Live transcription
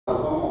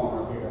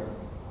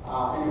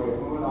Anyway,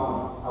 moving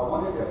on. I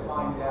wanted to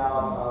find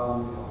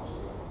out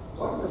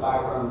what's the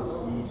background of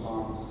speed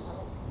bumps?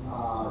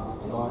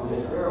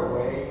 Is there a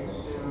way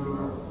to get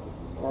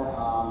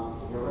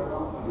rid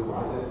of them?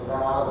 Is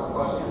that out of the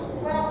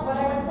question? Well, what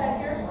I would say,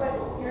 here's what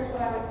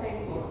I would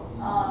say to you.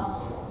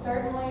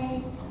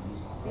 Certainly,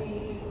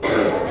 the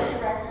board of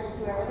directors,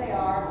 whoever they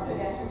are,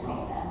 could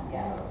entertain that.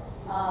 Yes.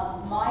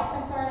 My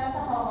concern as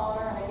a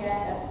homeowner, and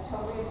again, that's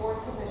totally a board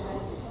position,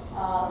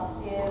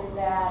 is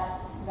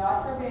that,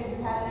 God forbid,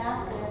 you had an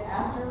accident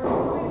after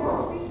removing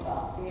those speed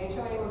bumps. The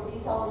HOA would be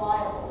held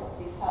liable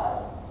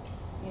because,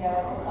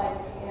 it's like,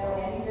 in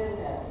any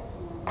business,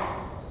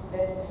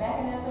 this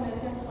mechanism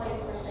is in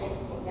place for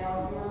safety.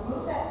 Now, if you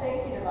remove that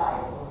safety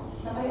device,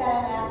 somebody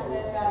had an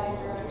accident, got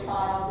injured, a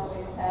child,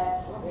 somebody's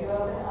pet, you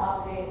open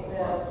up the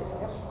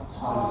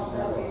homeowner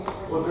association.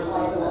 Was there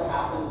something that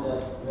happened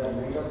that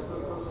made us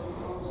put those things?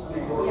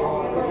 Yeah,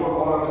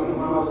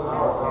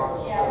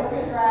 it was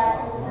a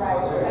drag.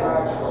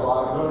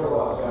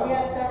 We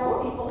had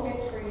several people hit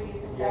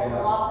trees, etc.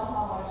 Lots of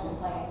homeowners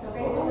complaining. So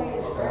basically,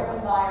 it's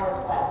driven by a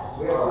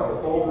request.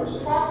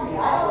 Trust me,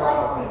 I don't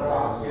like speed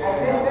bumps. I've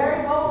been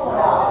very vocal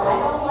about it. I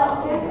don't like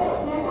speed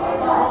bumps.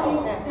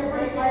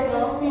 Different types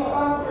of speed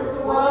bumps. There's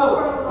the one in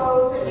front of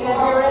those.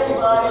 Can't hear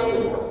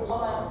anybody.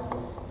 Hold on.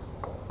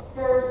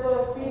 There's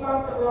the speed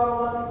bumps that we all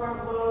love in front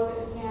of those that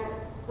you can't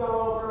go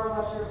over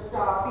unless you're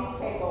stopped. Speed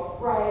table.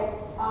 Right.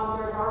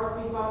 There's our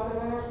speed bumps, and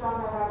then there's some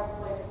that have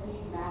like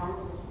speed mounts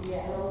or speed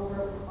hills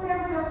or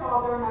whatever they're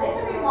called. They're nice. They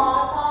can be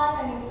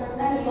modified. I mean,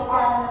 certainly you look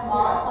at them and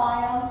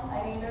modify them. I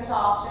mean, there's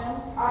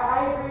options.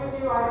 I agree with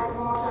you. I have a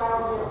small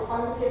child. We have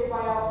tons of kids by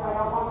us. I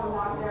don't want them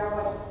not there.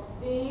 But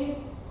these,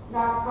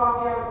 knock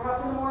off, you have a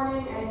cup in the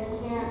morning, and you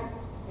can't.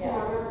 Yeah.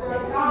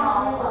 They're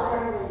not user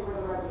friendly for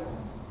the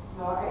residents.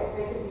 So they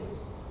could be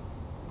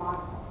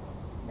modified.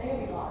 They can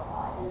be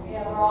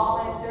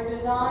modified. They're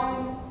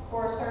designed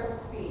for a certain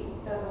speed.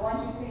 So the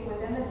ones you see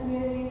within the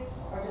communities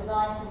are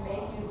designed to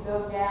make you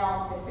go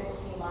down to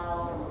 15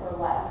 miles or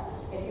less.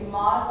 If you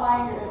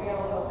modify, you're going to be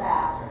able to go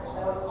faster.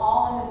 So it's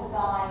all in the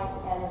design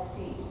and the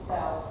speed.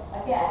 So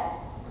again,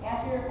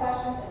 answer your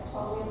question, it's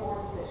totally a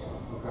board decision.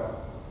 Okay.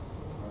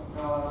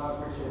 No,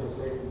 I appreciate the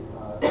safety.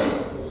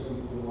 It just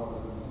seems to be one of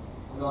the things.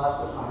 And the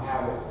last question I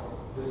have is,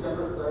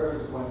 December 3rd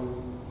is when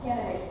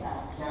Candidates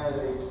night.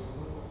 candidates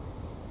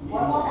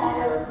What will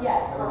happen?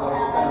 Yes, what will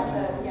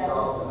happen? Yes.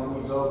 And then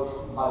we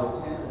vote by the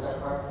 10th, is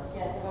that correct?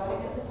 Yes, the voting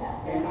is the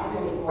 10th. And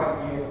any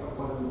idea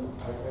when,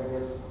 I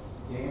guess,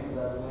 Dan, is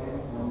that his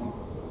name?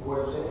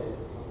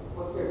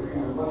 What's the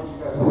agreement? What did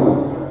you guys decide?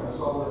 You're going to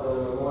consult with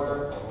the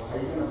lawyer? Are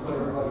you going to put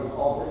everybody's,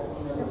 all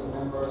 15 of those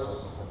members,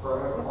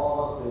 for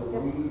all of us to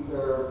read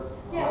their...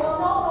 Yeah, well,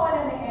 it's all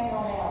going in the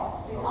annual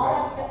mail. See,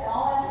 Okay.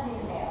 all that's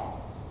being mailed.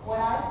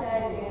 What I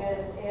said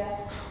is if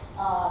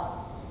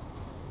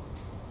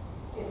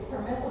it's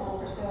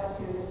permissible pursuant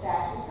to the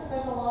statutes, because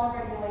there's a lot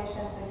of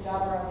regulations that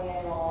govern the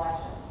annual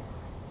elections.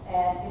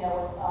 And,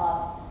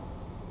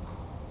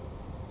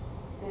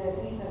 with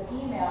the ease of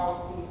emails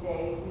these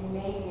days, we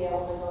may be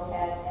able to go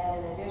ahead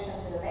and, in addition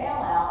to the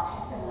mail out,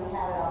 simply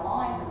have it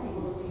online for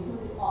people to see who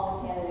all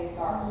the candidates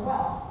are as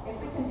well. If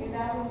we can do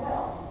that, we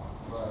will.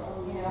 Right.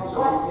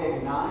 So we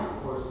pick 9,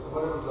 or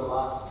what was the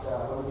last,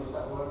 what did we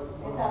set?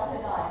 It's up to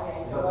 9,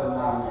 yeah. It's up to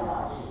 9,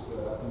 which is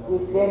good. I think You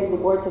that's expanded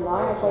the board to 9?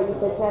 I thought you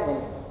said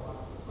 7.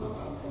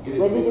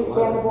 When did you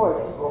expand the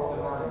board?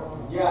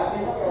 Yeah, I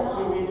think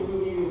 2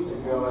 meetings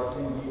ago, I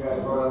think you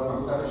guys brought up from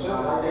 7 to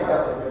 9. I think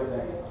that's a good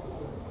thing.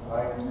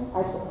 Right?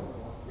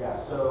 Yeah,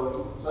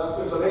 so that's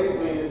good. So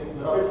basically,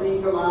 the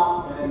 15 come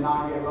out, and then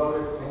 9 get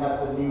voted, and that's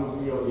the new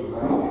DOD,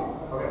 right?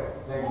 Okay,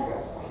 thank you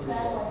guys.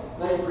 Exactly.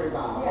 Thank you for your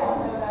time. Yeah,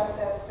 so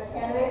the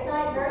candidates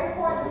night, very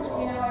important.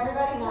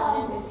 Everybody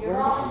come. It's your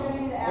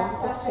opportunity to ask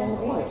questions,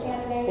 meet the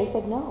candidates. They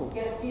said no.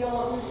 Get a feel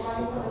of who's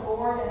running for the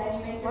board, and then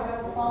you make your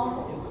vote the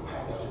following.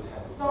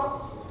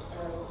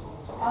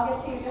 I'll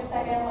get to you just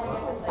a second. Let me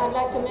get this. I'd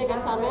like to make a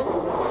comment.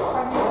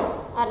 Pardon me?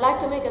 I'd like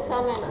to make a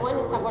comment. When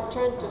it's our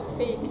turn to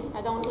speak,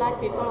 I don't like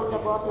people on the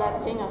board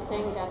laughing or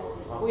saying that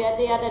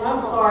they had enough.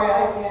 I'm sorry,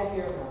 I can't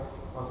hear her.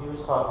 Well, he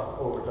was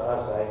talking over to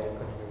us, I couldn't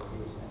hear what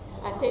he was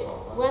saying. I say,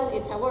 when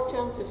it's our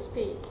turn to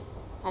speak,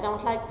 I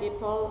don't like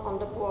people on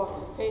the board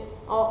to say,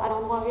 oh, I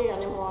don't worry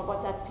anymore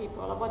about that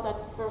people, about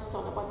that person,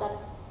 about that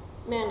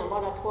man,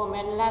 about that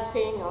woman,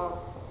 laughing or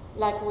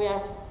like we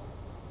ask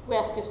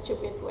a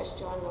stupid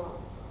question or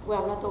we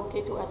are not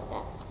okay to ask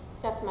that.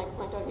 That's my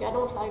point of view. I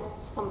don't like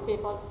some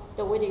people,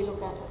 the way they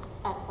look at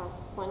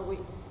us when we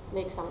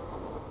make some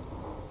comment.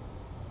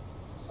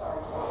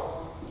 Sorry.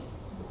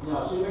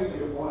 No, she makes a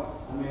good point.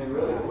 I mean,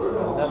 really, we're the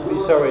Don't be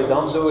sorry,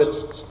 don't do it.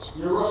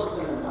 You're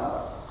representing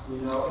us,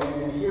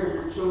 and here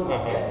you're chewing our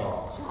heads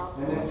off.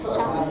 And it's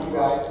not you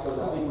guys, but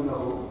I think we know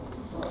who.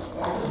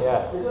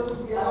 Yeah. It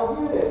doesn't, I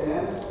don't get it,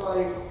 man. It's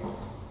like,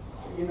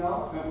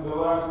 And the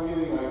last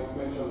meeting I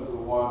mentioned to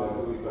Wanda, I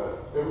believe that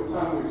every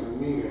time there's a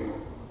meeting,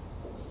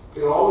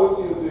 it always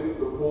seems as if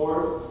the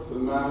board, the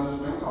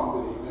management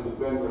company, and the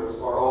vendors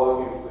are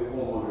all against the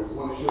homeowners,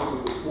 when it should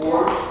be the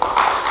board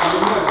and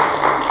the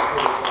members.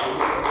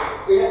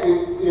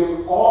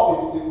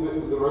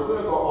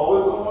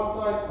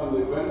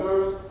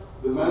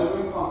 the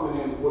management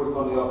company and the board is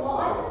on the other Well,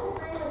 I side.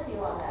 disagree with you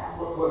on that.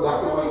 But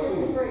that's the way it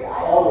seems. Disagree. I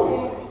don't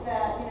Always. think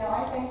that,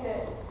 I think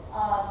that,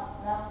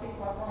 not speaking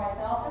for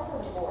myself and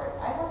for the board,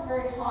 I work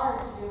very hard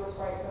to do what's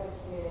right for the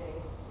community.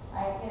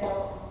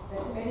 The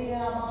committee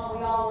that I'm on,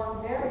 we all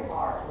work very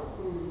hard,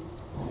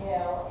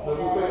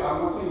 Doesn't say,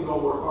 I'm not saying you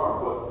don't work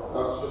hard, but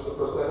that's just a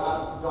perception.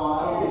 Dawn,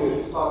 I don't think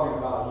he's talking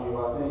about you. I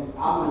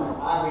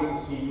hate to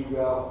see you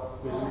go,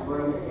 because you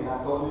bring it, and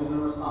I've told you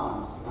numerous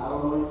times, and I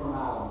don't know you from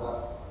Adam,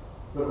 but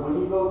when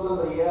you vote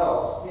somebody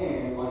else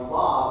in, like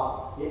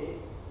Bob,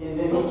 and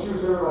then you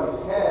choose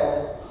everybody's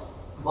head,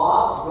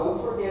 Bob, don't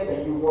forget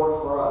that you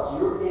work for us.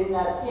 You're in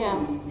that seat Yeah.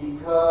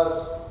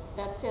 because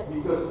That's it.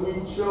 Because we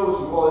chose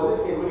you. Well, in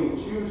this case, we didn't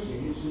choose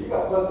you. So you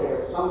got put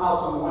there somehow,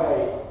 some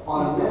way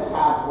on a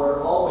mishap where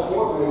all the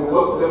board members.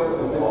 Look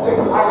different. The six.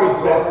 I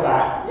resent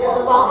that. Yeah,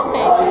 that's Well, what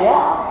okay. I'm saying.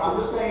 Yeah. I'm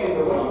just saying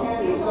the way you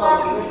handle He's yourself is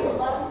allowed to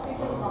ridiculous. let him speak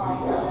his mind. I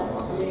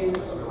mean,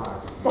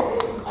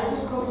 I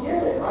just don't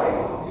get it, right?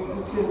 No.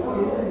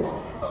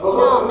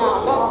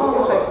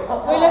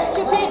 We look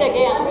stupid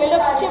again. We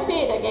look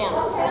stupid again. I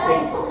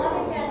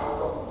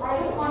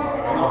just want to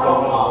say, I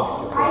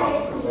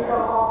hate to see you go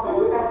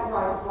also, that's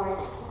beside the point.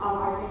 I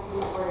think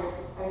he's great.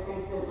 I think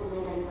this would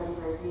make anybody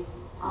crazy.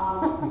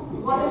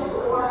 What is the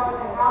quorum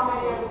and how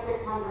many of the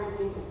 600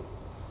 need to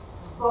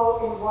vote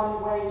in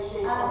one way,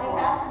 shape, or It form?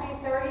 has to be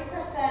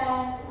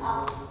 30%,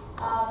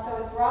 so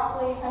it's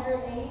roughly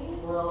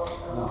 180, Well,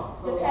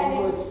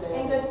 depending, in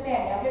good standing.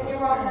 standing. I'll give you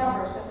rough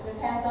numbers, because it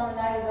depends on the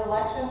night of the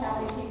election, how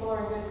many people are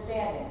in good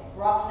standing.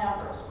 Rough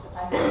numbers,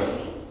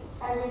 180.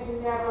 And we've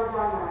never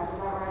done that, is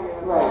that right?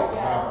 Right.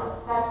 Yeah.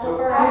 That's So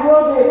the we're first. We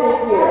will do it this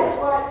year. That's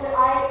what,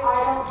 I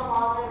don't come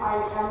often, I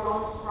am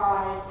going to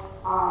try,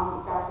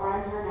 that's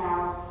why I'm here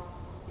now.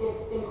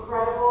 It's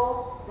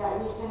incredible that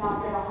we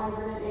cannot get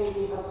 180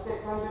 of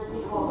 600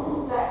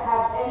 people to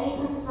have any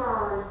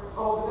concern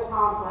over the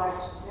complex.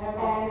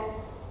 And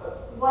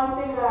one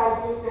thing that I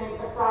do think,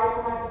 aside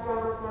from that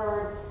December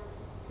 3rd,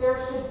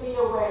 there should be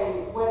a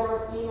way, whether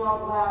it's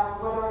email blasts,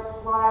 whether it's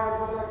flyers,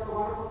 whether it's the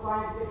wonderful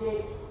signs at the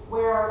gate,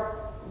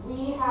 where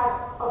we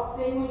have a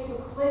thing we can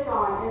click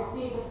on and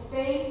see the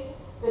face,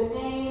 the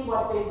name,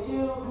 what they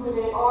do, who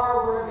they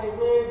are, where they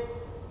live.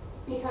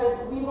 Because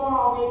we won't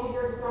all make it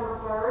here December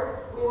 3rd.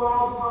 We won't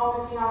all be home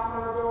if he knocks on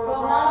our door with a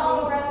Well, not all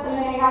the proxy. We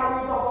may resumes. have to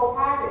read the whole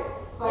packet.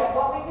 Yeah, But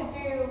what we could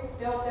do,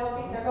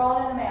 they're going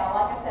in the mail.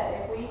 Like I said,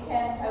 if we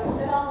can post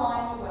it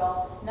online, we will.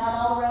 Not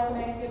all the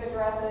resumes give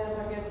addresses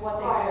or give what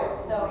they do.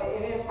 So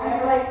it is I mean,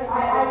 whatever they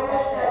submit, I wish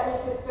that's that it. we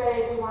could say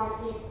we want to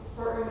keep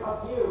certain of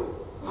you.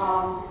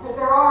 Because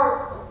there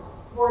are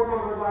board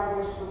members I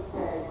wish would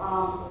stay.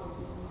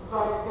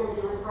 But it's going to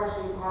be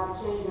refreshing to have a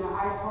change, and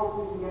I hope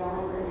we can get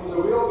 180.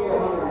 So we don't get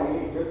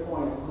 180. Good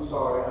point. I'm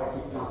sorry. I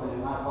keep jumping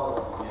in. I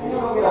apologize. We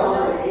don't get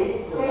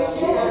 180 because that's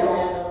They said-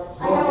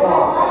 I know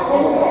that's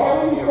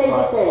Let me say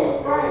the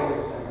same.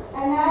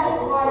 And that is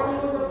why he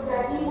was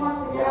upset. He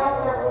wants to get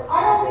out there.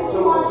 I don't think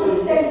he wants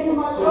to say you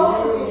must So vote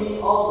you for and me.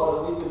 me, all of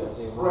us need to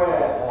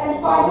spread.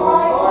 And find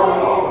amongst five our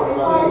people, neighbors and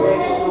to find make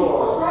 10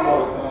 people, sure. right?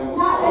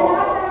 Not that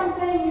I'm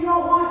saying you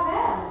don't want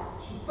them,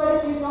 but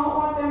if you don't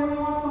want them or you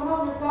want someone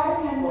else, you're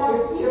diving in Well,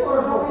 other if people.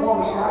 there's no nobody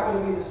form, it's cares. not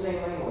gonna be the same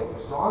anyway,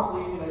 because Dawn's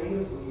leaving,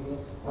 Anita's leaving,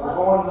 and we're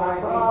going to 9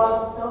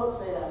 people. Don't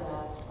say that,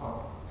 Matt.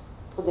 Oh,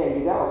 Well, there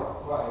you go.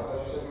 right, I thought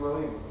you said you were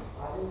leaving.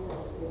 I didn't say that.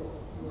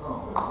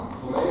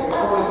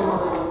 But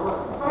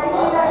I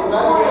think that's You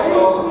gotta get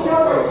all the we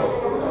know they're same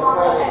leaving. It was page. wrong.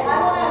 Okay, I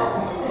want a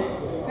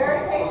very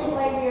patient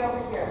lady over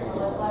here, so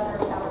let's let her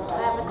have her I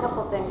have a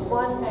couple things.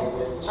 One,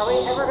 are we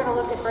ever gonna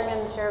look at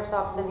bringing the sheriff's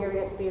office in here to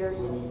get speeders?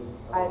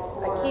 I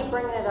keep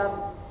bringing it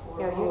up.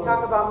 You know, you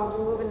talk about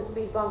moving the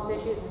speed bumps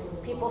issues.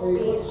 People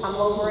speed, I'm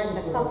over it.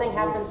 If something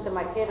happens to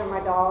my kid or my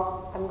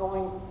dog,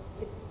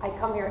 I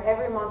come here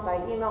every month, I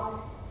email.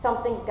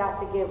 Something's got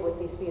to give with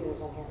these speeders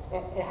in here.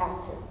 It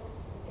has to.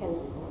 And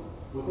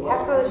we have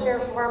to go to the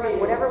sheriff's department,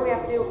 whatever we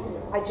have to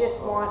do. I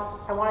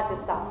want it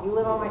to stop. You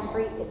live on my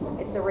street,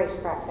 it's a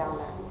racetrack down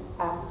there.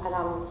 And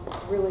I'm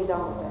really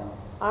done with it.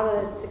 On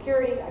the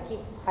security,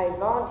 I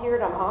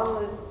volunteered, I'm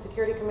on the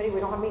security committee, we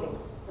don't have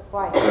meetings.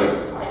 Why? I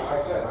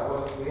said, I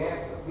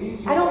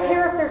don't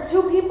care if there's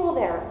 2 people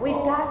there, we've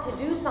got to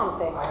do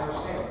something. I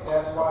understand,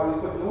 that's why we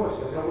couldn't do it,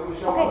 because nobody was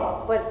showing Okay,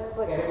 up. but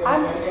And it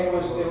I'm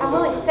was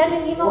willing, send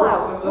an email worse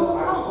out. than this. Who I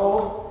was comes?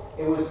 told,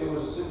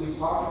 we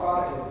talked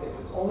about it, and if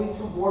it's only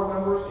 2 board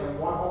members and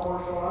 1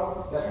 homeowner showing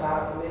up, that's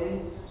not a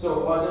committee, so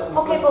it wasn't.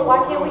 Okay, but why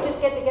can't we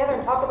just get together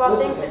and talk about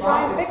things to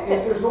try and fix If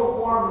it? there's no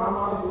quorum and I'm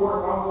on the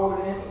board, if I'm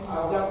voted in,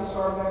 I'll definitely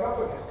start back up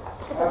again.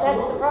 But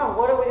that's the problem,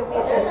 what are we gonna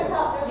There's a do?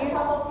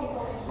 couple of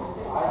people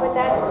interested. But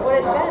that's what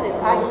it's been, is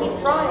I keep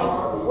trying.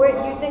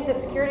 You think the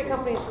security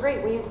company is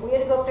great. We had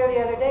to go up there the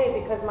other day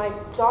because my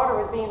daughter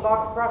was being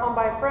brought home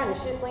by a friend, and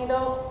she just leaned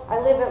over, I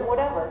live at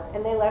whatever,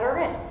 and they let her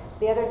in.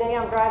 The other day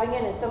I'm driving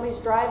in, and somebody's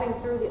driving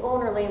through the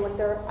owner lane with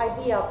their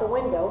ID out the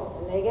window,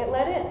 and they get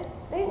let in.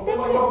 They They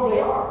might know can't who see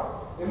they it. are.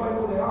 They might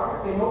know who they are.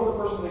 If they know the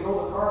person, they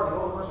know the car, they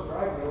know the person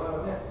driving, they let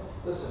them in.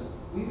 Listen,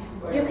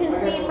 You can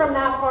see from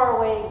that far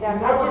away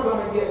exactly. You're never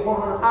gonna get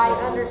 100% I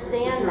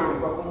understand security,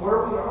 that. but from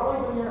where we are, how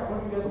long have you been here?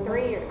 When have you been?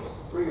 3 years.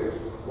 3 years.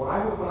 When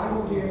I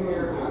moved here,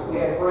 we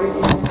had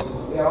break-ins,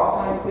 we had all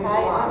kinds of things I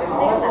going on. And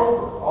understand that.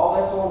 All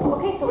that's over.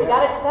 Okay, so we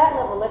got it to that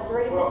level. Let's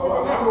raise it to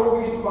the Remember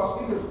what we next. do about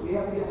speakers, we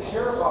have to get the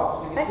sheriff's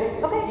office to get Okay, tickets.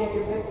 We okay. can't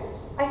get tickets.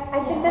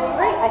 I think that's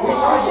great. I think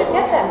we should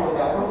get them.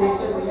 They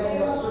said we had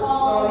to have a certain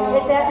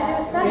study. They have to do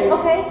a study,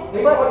 okay,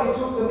 They but thought you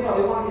took the mail,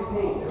 they want to get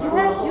paid. you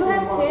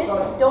have kids,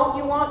 don't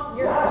you want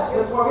your Yes,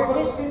 that's why we your put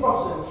the kids? speed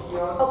bumps in, you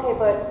know. Okay,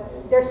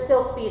 but they're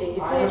still speeding.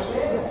 You I can't,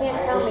 understand you that. can't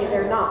I tell me understand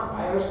they're that. not.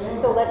 I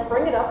understand So that. let's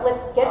bring it up,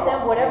 let's get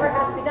them whatever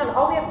has to be done.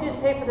 All we have to do is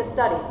pay for the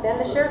study. Then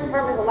the sheriff's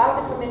department is allowed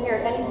to come in here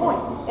at any point.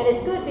 And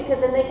it's good because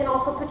then they can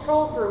also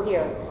patrol through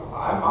here.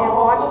 I'm and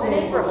all watch for the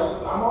paying for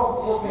neighborhood. I'm all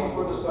for paying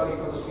for the study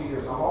for the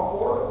speeders, I'm all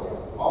for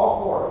it,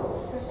 all for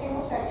it. Christine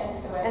will check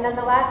into it. And then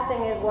the last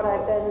thing is what I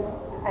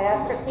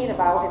asked Christine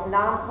about is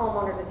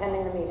non-homeowners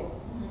attending the meetings.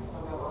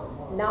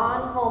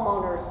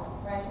 Non-homeowners,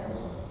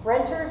 Renters.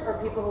 renters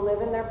or people who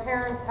live in their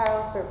parents'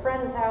 house or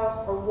friend's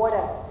house or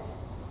whatever.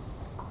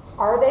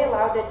 Are they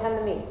allowed to attend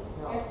the meetings?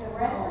 If the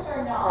renters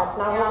are not. That's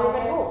not what we've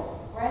been now, if told.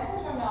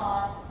 Renters are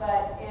not,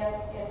 but if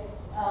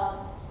it's,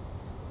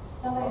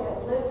 somebody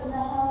that lives in the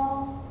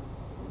home,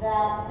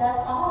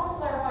 that's, I'll have to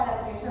clarify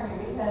that with the attorney,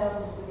 because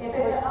if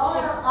it's an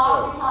owner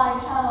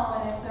occupied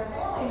home and it's their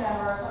family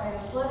member or somebody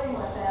that's living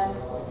with them,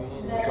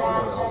 then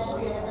that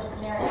should be a different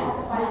scenario. I have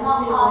to find, I'm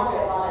not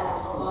positive on that.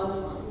 Son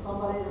of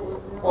somebody that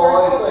lives there.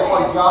 Well, it's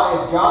like if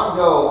John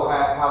Doe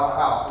has a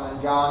house, and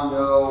then John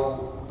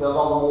Doe does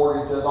all the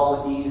mortgage, does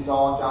all the deeds, it's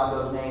all in John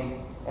Doe's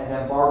name, and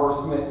then Barbara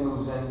Smith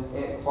moves in,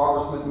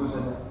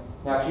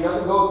 now, she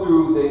doesn't go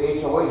through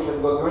the HOA, she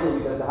doesn't go through anything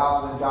because the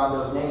house is in John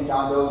Doe's name,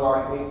 John Doe's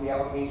already paid for the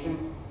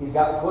application, he's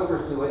got the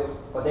clickers to it,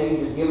 but they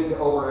can just give it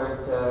over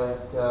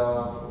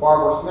to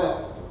Barbara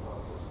Smith.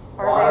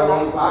 Why are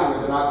they inside here?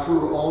 They're not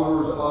true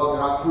owners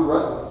they're not true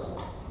residents.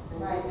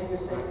 Right, and you're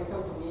saying they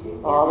come to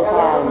meetings? All the Yeah,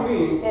 they come to time.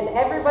 meetings. And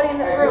everybody in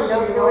this And room just so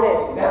knows you who it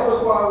know, is. that was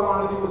what I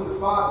wanted to do with the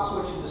fob,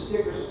 switching to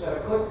stickers instead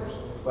of clickers.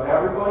 But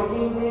everybody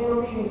came to the annual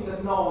meeting and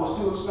said, no, it was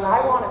too expensive.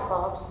 I wanted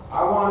fobs.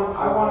 I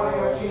wanted to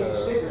have changed the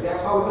stickers,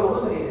 that's how we could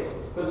eliminate it.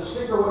 Because the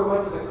sticker would have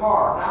went to the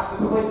car, not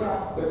the clicker.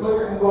 The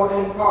clicker can go in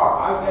any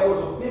car. That was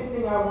a big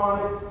thing I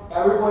wanted,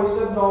 everybody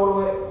said no to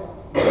it.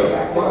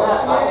 Well,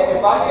 Matt,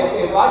 if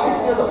I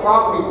consider the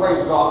property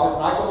appraiser's office,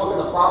 and I can look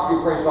in the property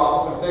appraiser's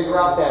office and figure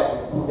out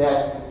that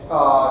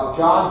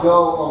John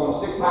Doe owns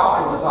 6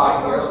 houses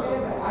aside here,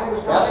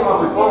 that's what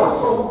I'm referring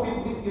to. Who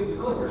people give the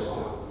clickers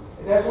to.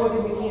 And that's one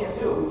thing we can't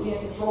do. We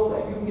can't control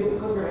that. You can give the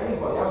clicker to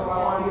anybody. That's why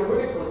I wanted to get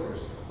rid of clickers.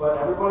 But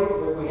everybody,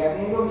 we had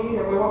the annual meeting,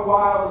 everyone went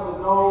wild and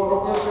said, no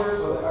clickers,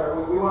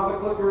 or we want the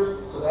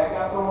clickers, so that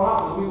got thrown out.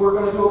 Because we were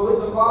going to do it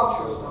with the fob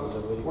system,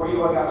 where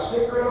you would have got a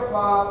sticker and a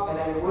fob, and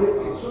then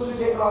as soon as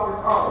you take it off your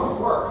car, it would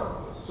work.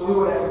 So we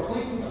would have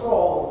complete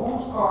control of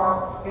whose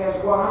car has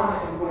what on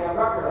it and would have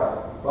record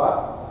of it.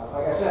 But,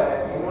 like I said, at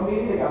the annual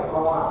meeting, they got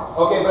thrown out.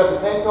 Okay, but at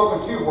the same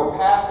token too, we're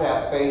past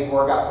that phase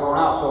where it got thrown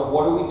out, so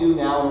what do we do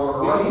now in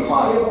order to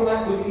rectify it? We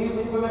can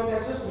easily implement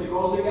that system, it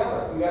goes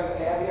together. You have to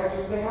add the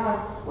extra thing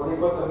on, where they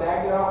put the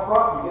magnet out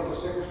front, you get the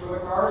stickers for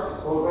the cars, it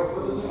goes right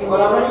with the system.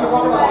 But I'm not even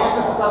talking about the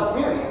entrance inside the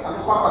community, I'm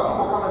just talking about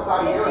people coming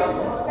inside If here. you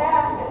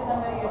suspect that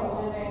somebody is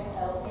living,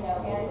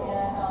 in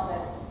a home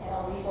that's an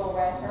illegal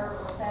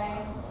renter, we're saying,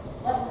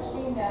 let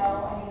Christine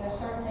know. I mean, there's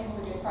certain things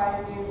we could try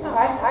to do. No,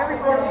 I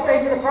report it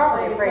straight to the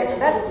property appraiser.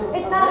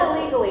 It's not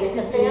illegally, it's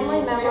a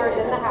family member is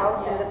in the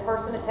house and the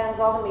person attends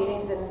all the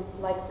meetings and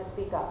likes to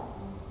speak up.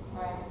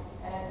 Right,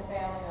 and it's a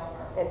family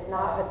member. It's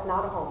not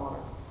a homeowner.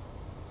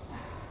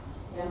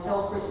 And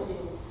tell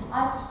Christine.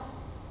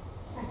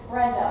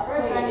 Brenda,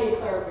 First, I please. need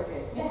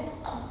clarification.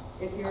 Yeah.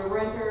 If you're a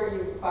renter,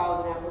 you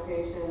filed an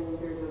application,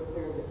 there's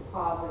a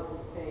deposit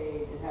that's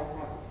paid, it has to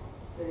have,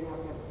 they have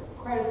to have a certain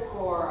credit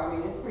score. I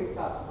mean, it's pretty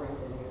tough to rent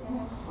in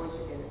here, once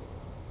you get it.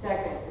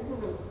 Second, this is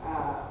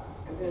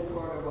I've been in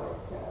Florida,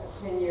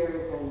 10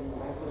 years, and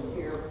I've lived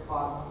here,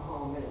 bought a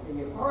home in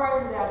Virginia.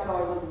 Prior to that, though,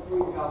 I lived in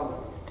 3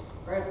 developments,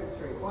 right up the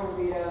street. One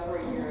in Vita, for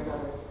a year,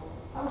 another.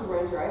 I was a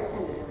renter, I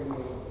attended every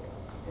meeting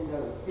in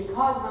those,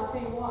 because, and I'll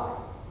tell you why,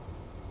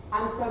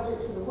 I'm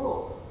subject to the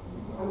rules.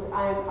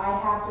 I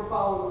have to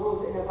follow the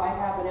rules, and if I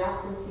have an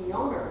absentee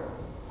owner,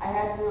 I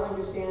had to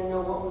understand and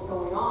know what was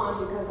going on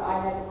because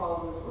I had to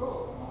follow those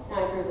rules.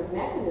 Now, if there's a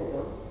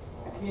mechanism,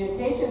 a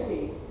communication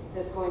piece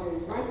that's going to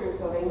these renters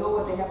so they know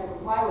what they have to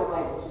comply with,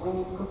 like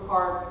when you can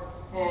park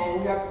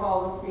and you have to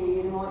follow the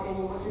speed and what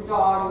your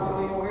dog is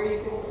doing and where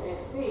you can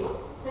be,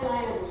 then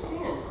I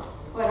understand.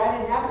 But I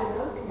didn't have it in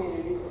those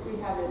communities. If we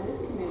have it in this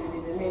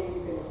community, then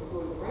maybe you can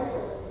exclude the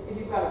renter. If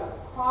you've got a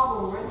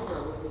problem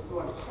renter, which is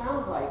what it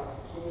sounds like,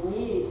 and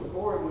the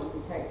board needs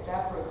to take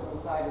that person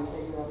aside and say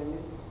you have a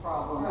nuisance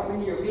problem. Right.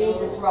 When you're being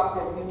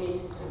disruptive, you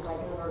need, just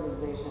like in an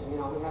organization, we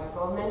have to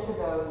go and mentor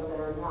those that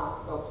are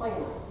not, they'll play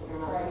nice, that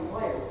are not team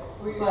players.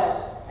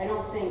 But I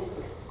don't think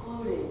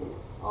excluding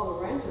all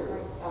the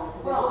renters.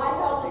 Well, I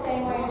felt the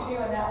same way as you,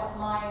 and that was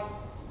my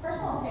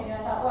personal opinion.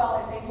 I thought, well,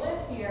 if they live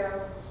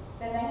here,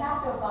 then they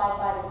have to abide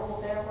by the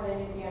rules, therefore they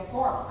need to be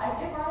informed. I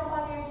did run it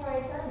by the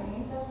HOA attorney, and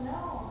he says,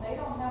 no, they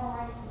don't have a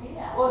right to be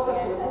at. Well, it's up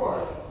to the at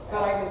board, meeting, so.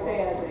 but I can say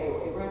as a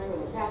renter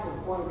in the past, if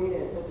you want to read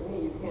it, it's up to me,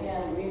 you can't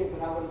Yeah. send me it,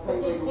 but I would tell But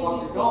you where did you you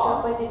walk your speak up,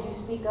 dog. but did you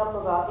speak up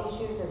about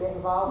issues or get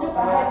involved? No,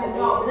 I had to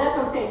know, but that's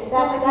what I'm saying, you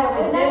sound like you have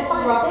a And that's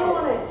fine, if they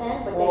want disruptive, to attend,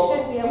 but they Well,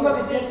 should be you able have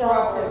to a speak up.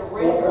 disruptive Or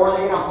renter.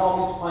 they get on Palm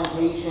Beach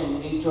Plantation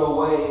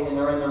HOA and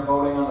they're in there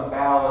voting on the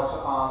ballots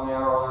on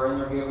there, or they're in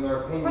there giving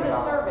their opinion For the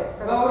on it. survey,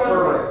 for the Voting.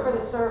 survey, for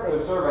the survey.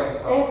 The survey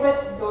stuff.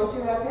 But don't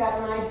you have to have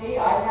an ID?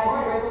 I had to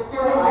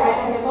register, I I had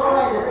to get saw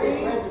that they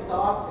security. read the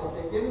documents,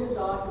 they give me the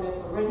documents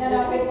for rent. No, no,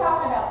 he's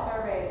talking about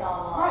surveys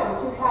online. Right, but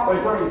you have But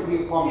it's to already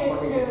the Palm Beach get to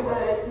Plantation.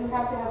 the, you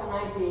have to have an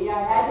ID. I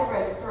had to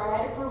register, I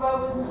had to prove I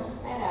was,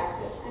 had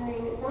access. I mean,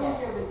 it's not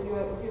like you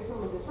have, if you're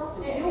someone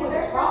disruptive. Yeah, you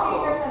there's have a problem.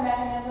 procedures and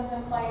mechanisms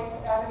in place,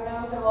 are there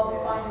those that will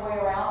always find a way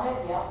around it?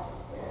 Yep.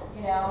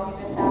 You know, you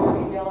just have to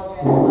be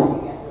diligent in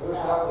finding it. There's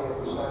so. definitely a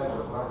percentage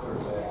of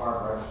renters that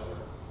aren't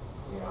registered,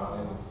 you know,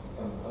 and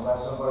unless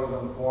somebody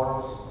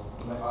informs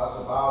us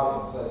about it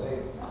and says, hey,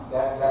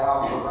 that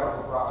house is a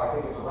rental I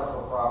think it's a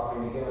rental property,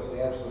 and you give us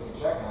the address so we can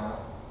check on it,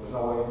 there's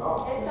no way of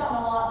knowing. It's gotten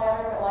a lot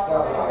better, but like I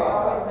said, there's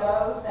always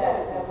those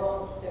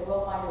that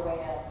will find a way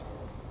in.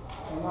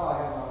 I know I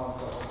have my own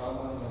question, but I'm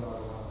going to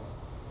another one.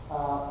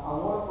 On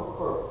one for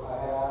Kirk, I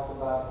had asked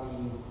about the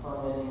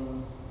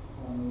permitting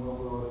and where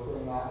we were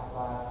sitting at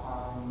last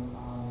time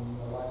on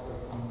the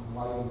electric and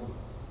lighting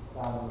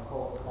down in the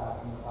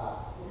cul-de-sac in the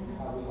back.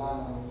 Have we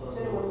gotten any You sort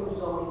said it of? when you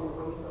zoning, you're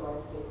waiting for the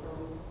right state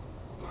permit.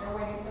 They're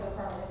waiting for the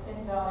permit, it's in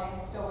zoning,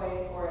 still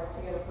waiting for it to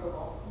get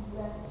approval.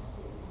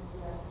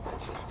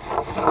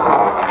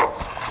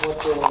 What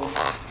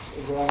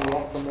is there any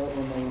estimate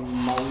when they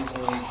might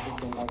or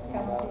something like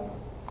that?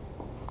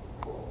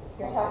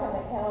 You're talking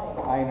the county.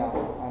 I know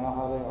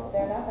how they are.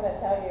 They're not gonna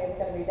tell you it's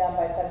gonna be done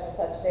by such and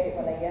such date.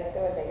 When they get to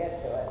it, they get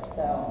to it.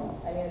 So,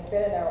 I mean, it's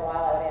been in there a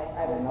while.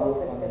 I would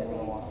hope it's gonna be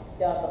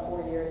done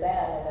before year's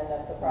end and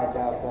then the project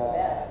can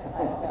commence.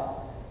 I don't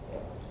know.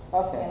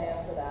 Okay. Can't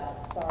answer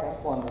that, sorry.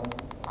 Just wondering.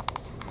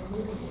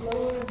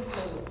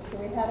 Do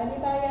we have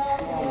anybody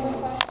else? Any other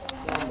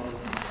questions?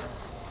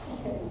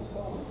 Okay.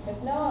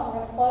 If not,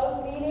 we're gonna close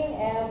the meeting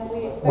and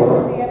we expect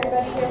to see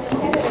everybody here for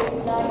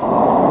candidates 9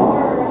 December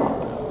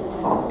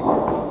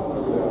 3rd.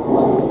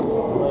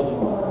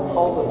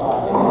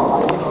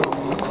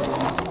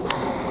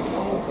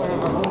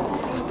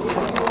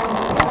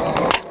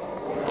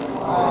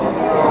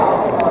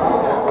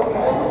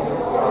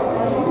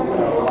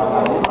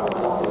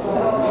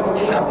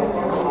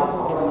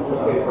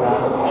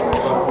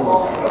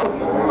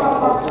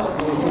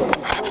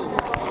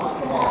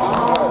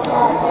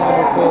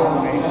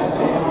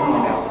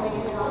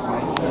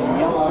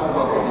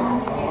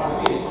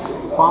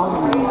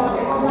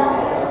 Following